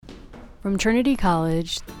From Trinity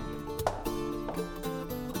College,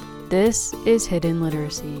 this is Hidden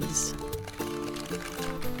Literacies.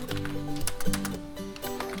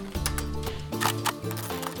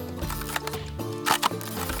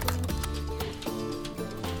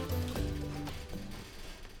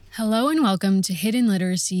 Hello and welcome to Hidden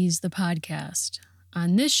Literacies, the podcast.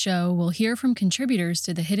 On this show, we'll hear from contributors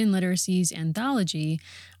to the Hidden Literacies anthology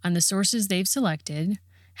on the sources they've selected,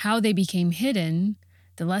 how they became hidden,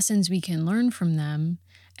 the lessons we can learn from them,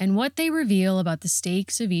 and what they reveal about the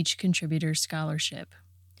stakes of each contributor's scholarship.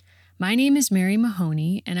 My name is Mary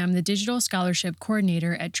Mahoney, and I'm the Digital Scholarship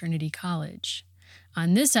Coordinator at Trinity College.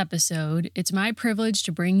 On this episode, it's my privilege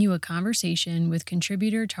to bring you a conversation with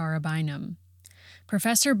contributor Tara Bynum.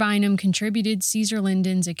 Professor Bynum contributed Cesar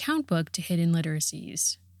Lyndon's account book to Hidden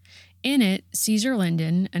Literacies. In it, Cesar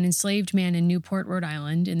Lyndon, an enslaved man in Newport, Rhode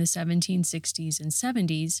Island in the 1760s and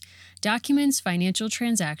 70s, documents financial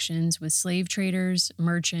transactions with slave traders,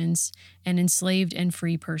 merchants, and enslaved and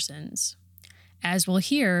free persons. As we'll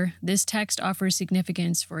hear, this text offers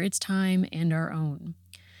significance for its time and our own.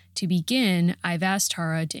 To begin, I've asked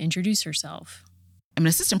Tara to introduce herself. I'm an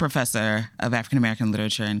assistant professor of African American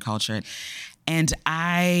literature and culture, and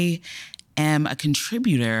I am a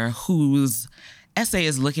contributor whose essay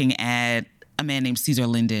is looking at a man named Cesar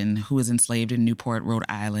Lyndon, who was enslaved in Newport, Rhode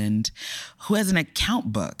Island, who has an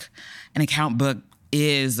account book. An account book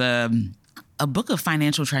is a book of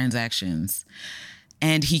financial transactions.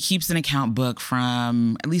 And he keeps an account book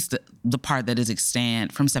from, at least the part that is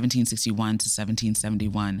extant, from 1761 to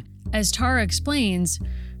 1771. As Tara explains,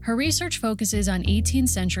 her research focuses on 18th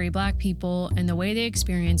century Black people and the way they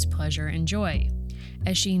experience pleasure and joy.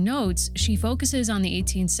 As she notes, she focuses on the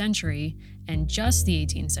 18th century, and just the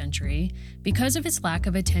 18th century, because of its lack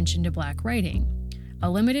of attention to Black writing, a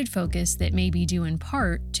limited focus that may be due in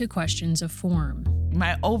part to questions of form.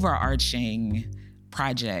 My overarching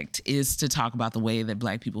project is to talk about the way that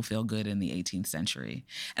Black people feel good in the 18th century.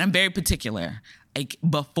 And I'm very particular, like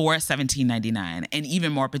before 1799, and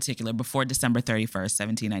even more particular, before December 31st,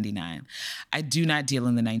 1799. I do not deal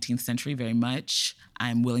in the 19th century very much.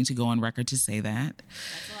 I'm willing to go on record to say that.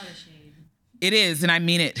 That's a lot of shade. It is, and I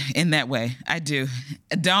mean it in that way. I do.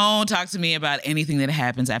 Don't talk to me about anything that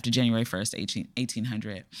happens after January 1st,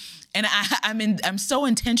 1800. And I'm so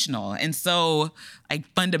intentional and so like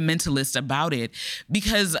fundamentalist about it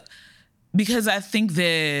because I think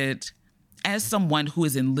that as someone who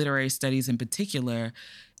is in literary studies in particular,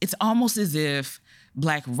 it's almost as if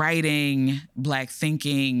Black writing, Black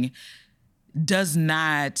thinking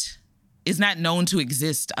is not known to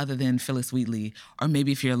exist other than Phyllis Wheatley, or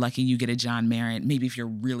maybe if you're lucky, you get a John Merritt. Maybe if you're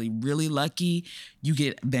really, really lucky, you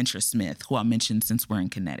get Venture Smith, who I'll mention since we're in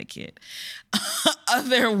Connecticut.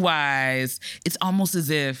 Otherwise, it's almost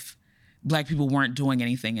as if Black people weren't doing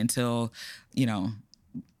anything until,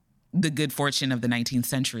 the good fortune of the 19th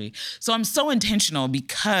century. So I'm so intentional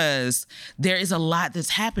because there is a lot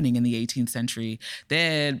that's happening in the 18th century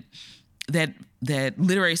that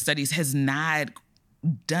literary studies has not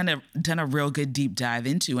done a real good deep dive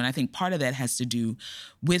into. And I think part of that has to do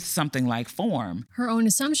with something like form. Her own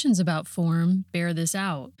assumptions about form bear this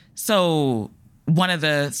out. So one of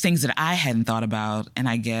the things that I hadn't thought about, and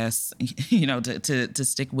I guess, to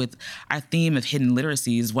stick with our theme of hidden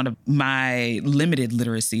literacies, one of my limited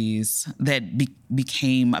literacies that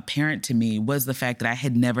became apparent to me was the fact that I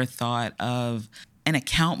had never thought of an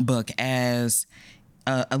account book as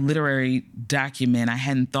a literary document. I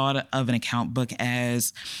hadn't thought of an account book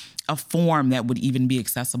as a form that would even be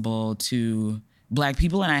accessible to Black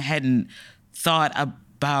people. And I hadn't thought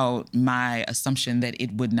about my assumption that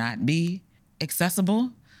it would not be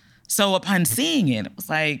accessible. So upon seeing it, it was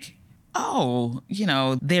like,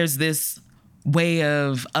 there's this way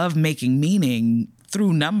of making meaning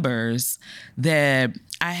through numbers that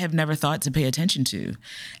I have never thought to pay attention to.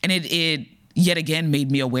 And it yet again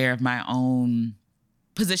made me aware of my own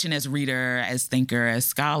position as reader, as thinker, as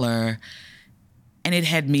scholar. And it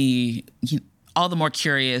had me all the more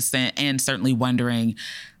curious and certainly wondering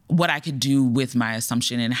what I could do with my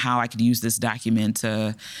assumption and how I could use this document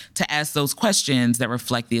to ask those questions that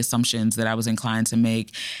reflect the assumptions that I was inclined to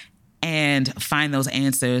make and find those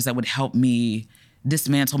answers that would help me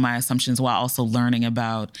dismantle my assumptions while also learning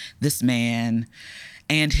about this man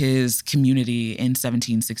and his community in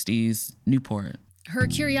 1760s Newport. Her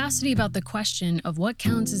curiosity about the question of what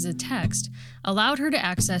counts as a text allowed her to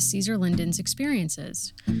access Cesar Lyndon's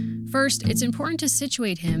experiences. First, it's important to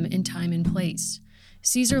situate him in time and place.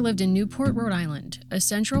 Cesar lived in Newport, Rhode Island, a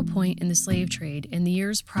central point in the slave trade in the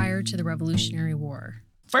years prior to the Revolutionary War.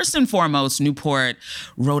 First and foremost, Newport,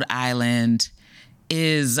 Rhode Island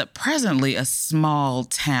is presently a small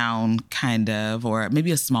town, kind of, or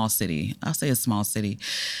maybe a small city. I'll say a small city.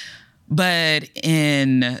 But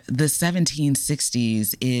in the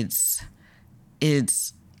 1760s,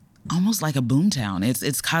 it's almost like a boomtown.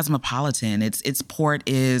 It's cosmopolitan. Its port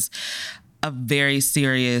is a very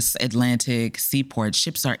serious Atlantic seaport.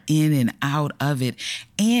 Ships are in and out of it,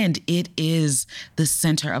 and it is the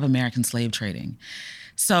center of American slave trading.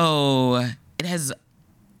 So it has,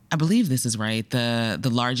 I believe this is right, the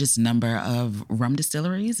largest number of rum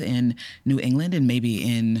distilleries in New England and maybe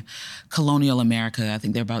in colonial America. I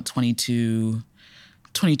think there are about 22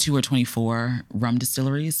 or 24 rum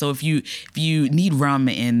distilleries. So if you need rum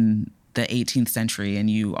in the 18th century and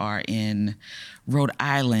you are in Rhode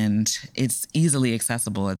Island, it's easily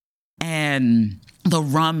accessible. And the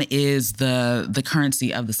rum is the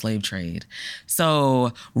currency of the slave trade.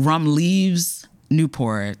 So rum leaves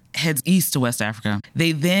Newport, heads east to West Africa.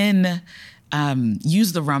 They then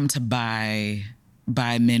use the rum to buy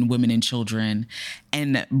men, women, and children,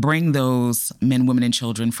 and bring those men, women, and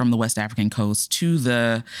children from the West African coast to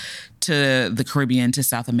the Caribbean, to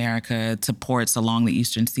South America, to ports along the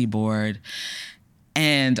eastern seaboard.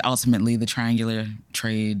 And ultimately, the triangular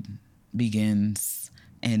trade begins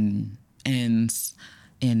and ends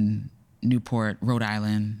in Newport, Rhode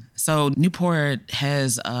Island. So Newport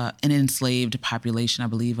has an enslaved population, I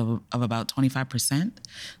believe, of about 25%.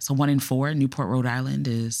 So 1 in 4, Newport, Rhode Island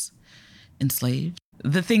is enslaved.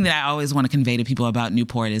 The thing that I always want to convey to people about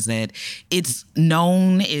Newport is that it's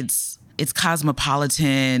known, it's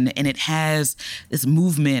cosmopolitan, and it has this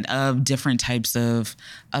movement of different types of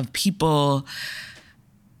people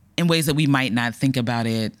in ways that we might not think about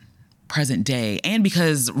it present day. And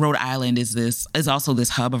because Rhode Island is also this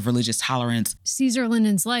hub of religious tolerance. Cesar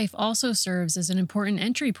Lyndon's life also serves as an important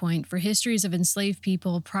entry point for histories of enslaved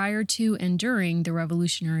people prior to and during the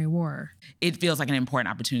Revolutionary War. It feels like an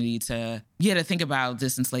important opportunity to think about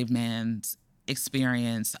this enslaved man's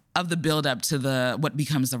experience of the buildup to what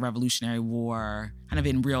becomes the Revolutionary War kind of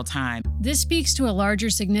in real time. This speaks to a larger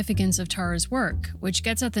significance of Tara's work, which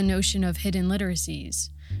gets at the notion of hidden literacies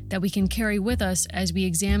that we can carry with us as we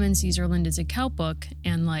examine Cesar Lyndon's account book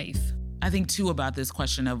and life. I think, too, about this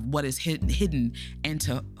question of what is hidden and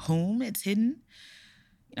to whom it's hidden.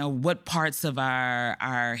 What parts of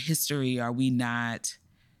our history are we not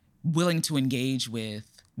willing to engage with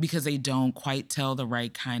because they don't quite tell the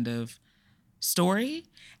right kind of story?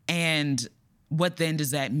 And what then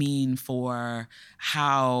does that mean for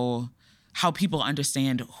how people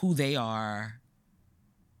understand who they are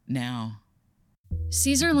now?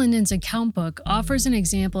 Cesar Lyndon's account book offers an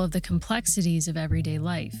example of the complexities of everyday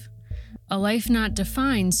life. A life not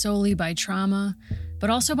defined solely by trauma, but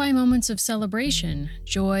also by moments of celebration,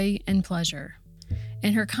 joy, and pleasure.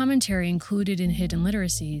 In her commentary included in Hidden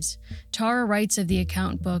Literacies, Tara writes of the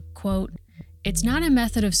account book, quote, "It's not a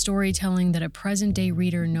method of storytelling that a present-day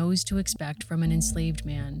reader knows to expect from an enslaved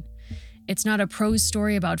man. It's not a prose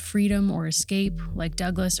story about freedom or escape like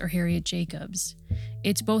Douglas or Harriet Jacobs.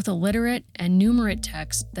 It's both a literate and numerate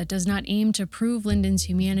text that does not aim to prove Lyndon's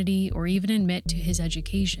humanity or even admit to his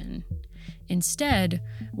education. Instead,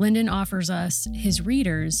 Lyndon offers us, his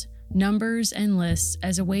readers, numbers and lists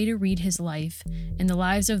as a way to read his life and the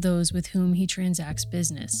lives of those with whom he transacts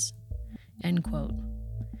business." End quote.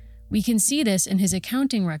 We can see this in his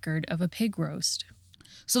accounting record of a pig roast.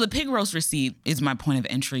 So the pig roast receipt is my point of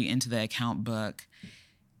entry into the account book.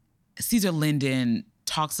 Cesar Lyndon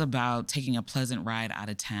talks about taking a pleasant ride out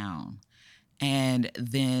of town. And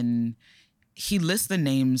then he lists the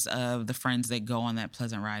names of the friends that go on that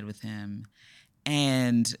pleasant ride with him.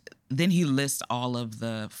 And then he lists all of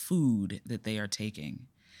the food that they are taking.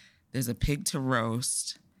 There's a pig to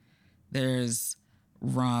roast. There's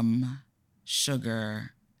rum,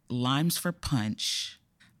 sugar, limes for punch.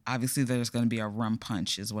 Obviously, there's going to be a rum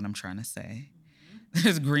punch is what I'm trying to say.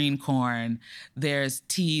 There's green corn. There's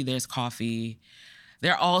tea. There's coffee.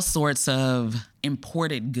 There are all sorts of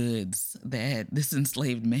imported goods that this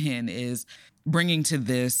enslaved man is bringing to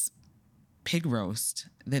this pig roast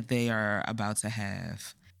that they are about to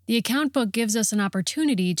have. The account book gives us an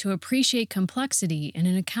opportunity to appreciate complexity in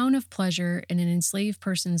an account of pleasure in an enslaved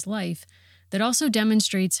person's life that also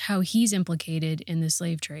demonstrates how he's implicated in the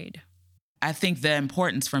slave trade. I think the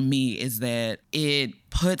importance for me is that it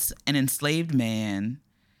puts an enslaved man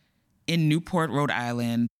in Newport, Rhode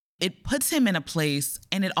Island. It puts him in a place,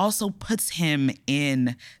 and it also puts him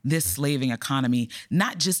in this slaving economy,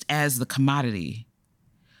 not just as the commodity,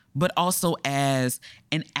 but also as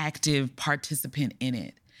an active participant in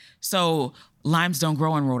it. So limes don't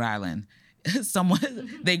grow in Rhode Island.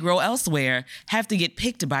 They grow elsewhere, have to get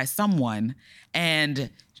picked by someone and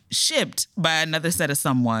shipped by another set of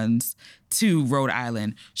someones to Rhode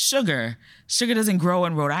Island. Sugar doesn't grow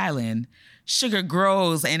in Rhode Island. Sugar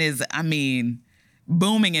grows and is,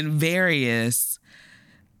 booming in various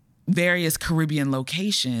Caribbean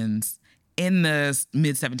locations in the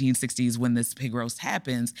mid 1760s when this pig roast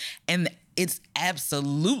happens. And it's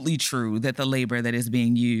absolutely true that the labor that is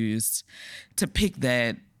being used to pick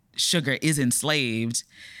that sugar is enslaved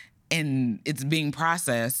and it's being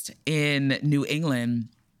processed in New England.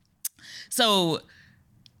 So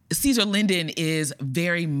Cesar Lyndon is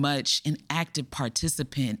very much an active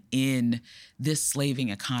participant in this slaving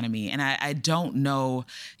economy. And I don't know,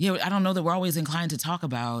 I don't know that we're always inclined to talk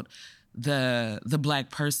about the Black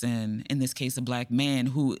person, in this case, a Black man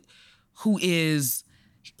who is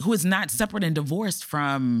not separate and divorced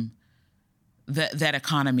from that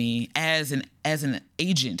economy as an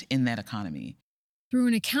agent in that economy. Through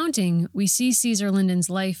an accounting, we see Cesar Lyndon's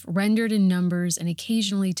life rendered in numbers and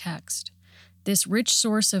occasionally text. This rich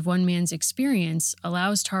source of one man's experience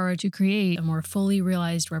allows Tara to create a more fully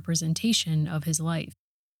realized representation of his life.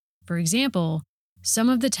 For example, some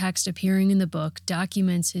of the text appearing in the book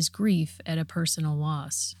documents his grief at a personal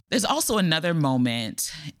loss. There's also another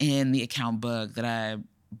moment in the account book that I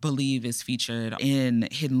believe is featured in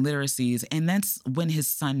Hidden Literacies, and that's when his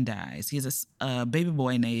son dies. He has a baby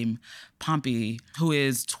boy named Pompey, who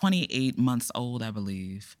is 28 months old, I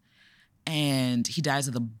believe. And he dies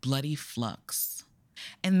of the bloody flux.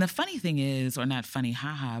 And the funny thing is, or not funny,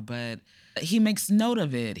 but he makes note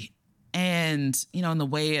of it. And, in the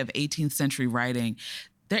way of 18th century writing,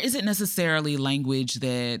 there isn't necessarily language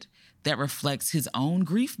that reflects his own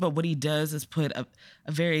grief, but what he does is put a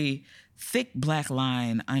very thick black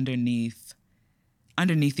line underneath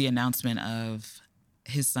the announcement of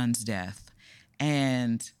his son's death.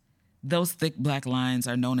 And those thick black lines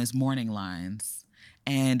are known as mourning lines.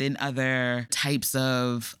 And in other types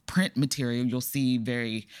of print material, you'll see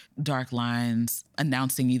very dark lines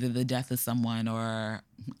announcing either the death of someone or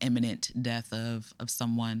imminent death of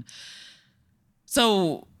someone.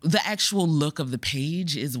 So the actual look of the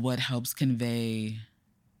page is what helps convey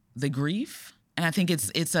the grief. And I think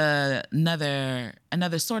it's another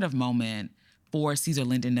sort of moment for Cesar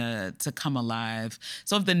Lyndon to come alive.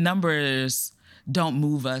 So if the numbers don't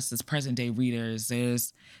move us as present day readers,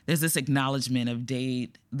 there's this acknowledgement of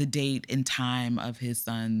the date and time of his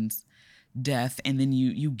son's death, and then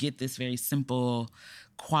you get this very simple,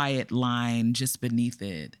 quiet line just beneath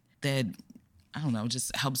it that, I don't know,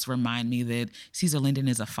 just helps remind me that Cesar Lyndon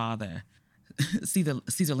is a father.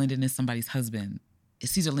 Cesar Lyndon is somebody's husband.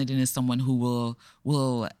 Cesar Lyndon is someone who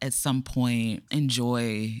will at some point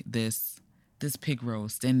enjoy this pig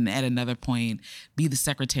roast, and at another point be the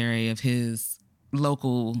secretary of his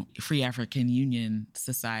local Free African Union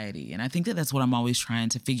society. And I think that's what I'm always trying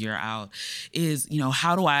to figure out is,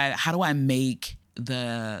 how do I make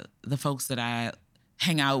the folks that I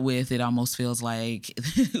hang out with, it almost feels like,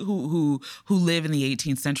 who live in the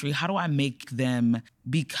 18th century, how do I make them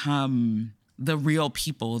become the real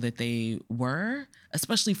people that they were,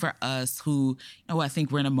 especially for us who, I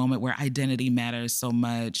think we're in a moment where identity matters so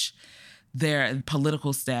much. Their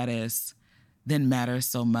political status then matters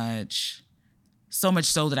so much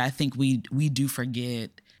so that I think we do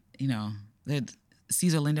forget, that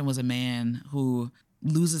Cesar Lyndon was a man who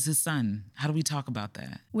loses his son. How do we talk about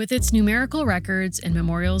that? With its numerical records and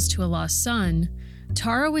memorials to a lost son,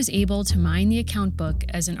 Tara was able to mine the account book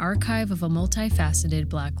as an archive of a multifaceted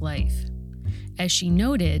Black life. As she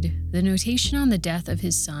noted, the notation on the death of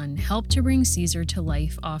his son helped to bring Cesar to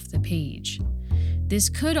life off the page. This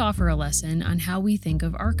could offer a lesson on how we think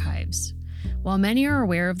of archives. While many are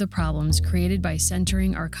aware of the problems created by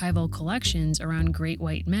centering archival collections around great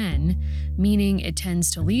white men, meaning it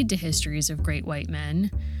tends to lead to histories of great white men,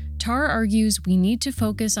 Tara argues we need to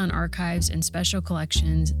focus on archives and special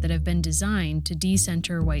collections that have been designed to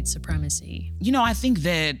decenter white supremacy. I think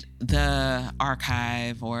that the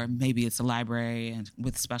archive, or maybe it's a library and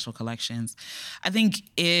with special collections, I think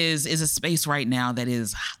is a space right now that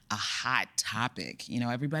is a hot topic.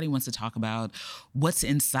 Everybody wants to talk about what's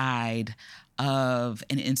inside of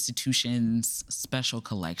an institution's special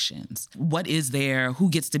collections. What is there?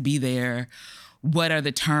 Who gets to be there? What are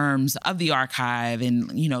the terms of the archive,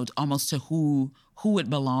 and, almost to who it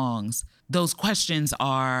belongs? Those questions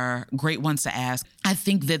are great ones to ask. I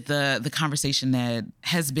think that the conversation that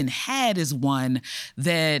has been had is one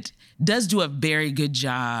that does do a very good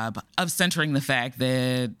job of centering the fact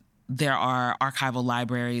that there are archival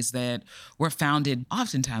libraries that were founded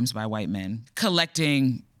oftentimes by white men,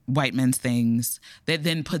 collecting white men's things that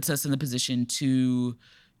then puts us in the position to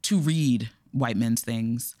read white men's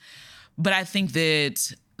things. But I think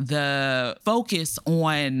that the focus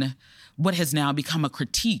on what has now become a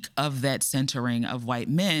critique of that centering of white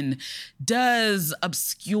men does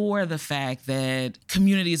obscure the fact that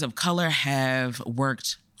communities of color have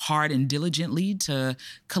worked hard and diligently to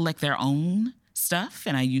collect their own stuff.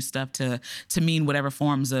 And I use stuff to mean whatever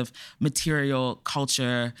forms of material,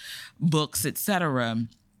 culture, books, etc.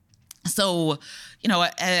 So,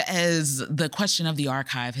 as the question of the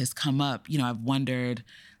archive has come up, I've wondered,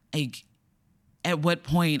 like, at what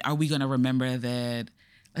point are we going to remember that,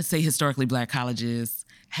 let's say, historically Black colleges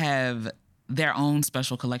have their own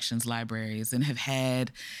special collections libraries and have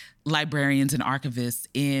had librarians and archivists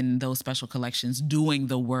in those special collections doing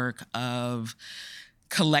the work of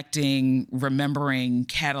collecting, remembering,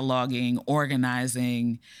 cataloging,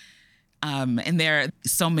 organizing. And there are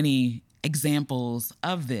so many examples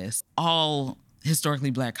of this. All historically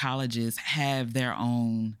Black colleges have their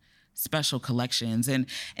own special collections. And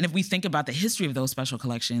if we think about the history of those special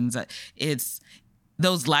collections,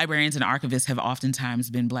 those librarians and archivists have oftentimes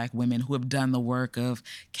been Black women who have done the work of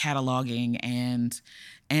cataloging and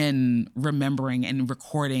remembering and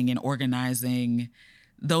recording and organizing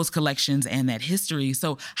those collections and that history.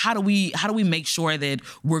 So how do we make sure that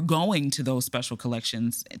we're going to those special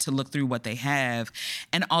collections to look through what they have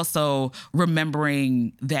and also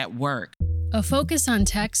remembering that work? A focus on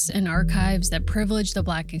texts and archives that privilege the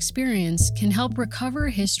Black experience can help recover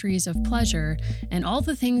histories of pleasure and all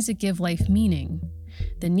the things that give life meaning.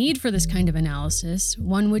 The need for this kind of analysis,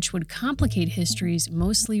 one which would complicate histories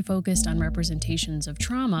mostly focused on representations of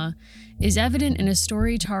trauma, is evident in a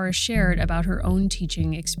story Tara shared about her own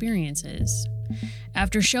teaching experiences.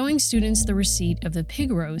 After showing students the receipt of the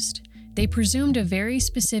pig roast, they presumed a very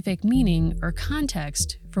specific meaning or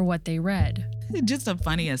context for what they read. Just a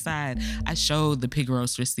funny aside, I showed the pig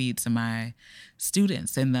roast receipt to my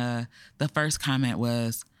students, and the first comment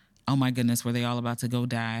was, "Oh my goodness, were they all about to go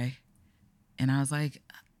die?" And I was like,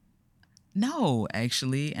 "No,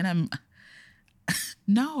 actually." And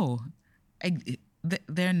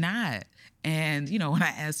they're not. And, when I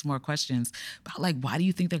asked more questions about, like, why do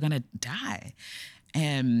you think they're going to die?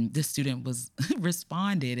 And the student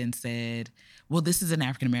responded and said, "Well, this is an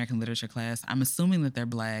African-American literature class. I'm assuming that they're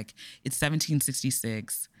Black. It's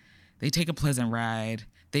 1766. They take a pleasant ride.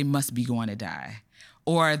 They must be going to die.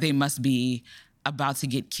 Or they must be about to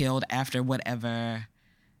get killed after whatever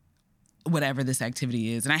this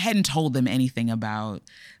activity is." And I hadn't told them anything about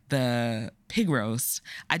the pig roast.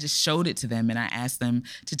 I just showed it to them, and I asked them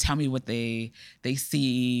to tell me what they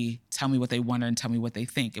see, tell me what they wonder, and tell me what they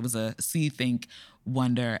think. It was a see, think,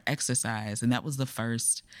 wonder exercise. And that was the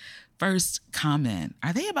first comment.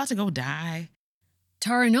 Are they about to go die?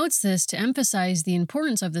 Tara notes this to emphasize the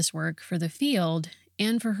importance of this work for the field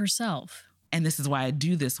and for herself. And this is why I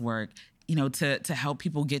do this work, to help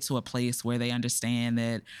people get to a place where they understand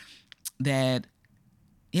that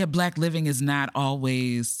Black living is not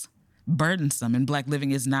always burdensome, and Black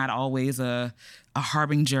living is not always a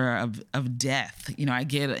harbinger of death. I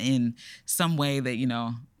get in some way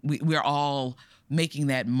that, we're all making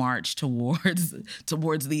that march towards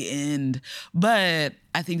the end. But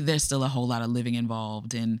I think there's still a whole lot of living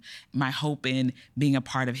involved. And my hope in being a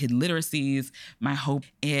part of Hidden Literacies, my hope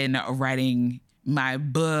in writing my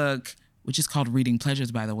book, which is called Reading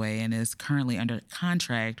Pleasures, by the way, and is currently under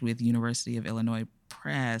contract with University of Illinois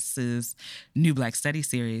Press's new Black Study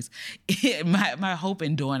series. My hope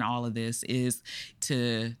in doing all of this is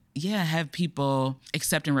to, have people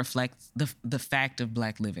accept and reflect the fact of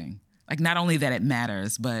Black living. Like, not only that it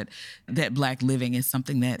matters, but that Black living is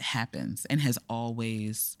something that happens and has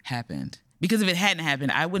always happened. Because if it hadn't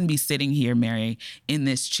happened, I wouldn't be sitting here, Mary, in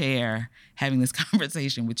this chair having this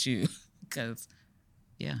conversation with you. Because,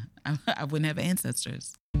 I wouldn't have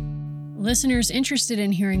ancestors. Listeners interested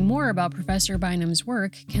in hearing more about Professor Bynum's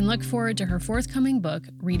work can look forward to her forthcoming book,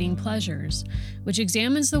 Reading Pleasures, which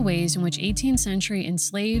examines the ways in which 18th century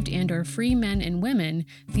enslaved and/or free men and women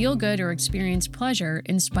feel good or experience pleasure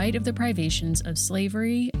in spite of the privations of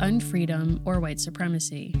slavery, unfreedom, or white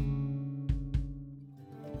supremacy.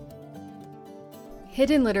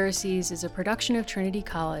 Hidden Literacies is a production of Trinity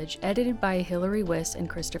College, edited by Hilary Wiss and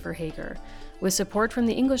Christopher Hager, with support from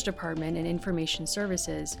the English Department and Information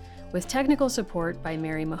Services, with technical support by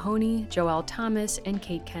Mary Mahoney, Joelle Thomas, and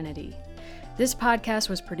Kate Kennedy. This podcast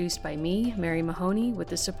was produced by me, Mary Mahoney, with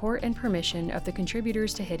the support and permission of the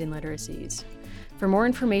contributors to Hidden Literacies. For more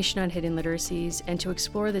information on Hidden Literacies and to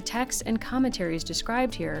explore the texts and commentaries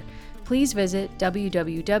described here, please visit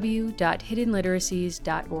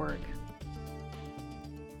www.hiddenliteracies.org.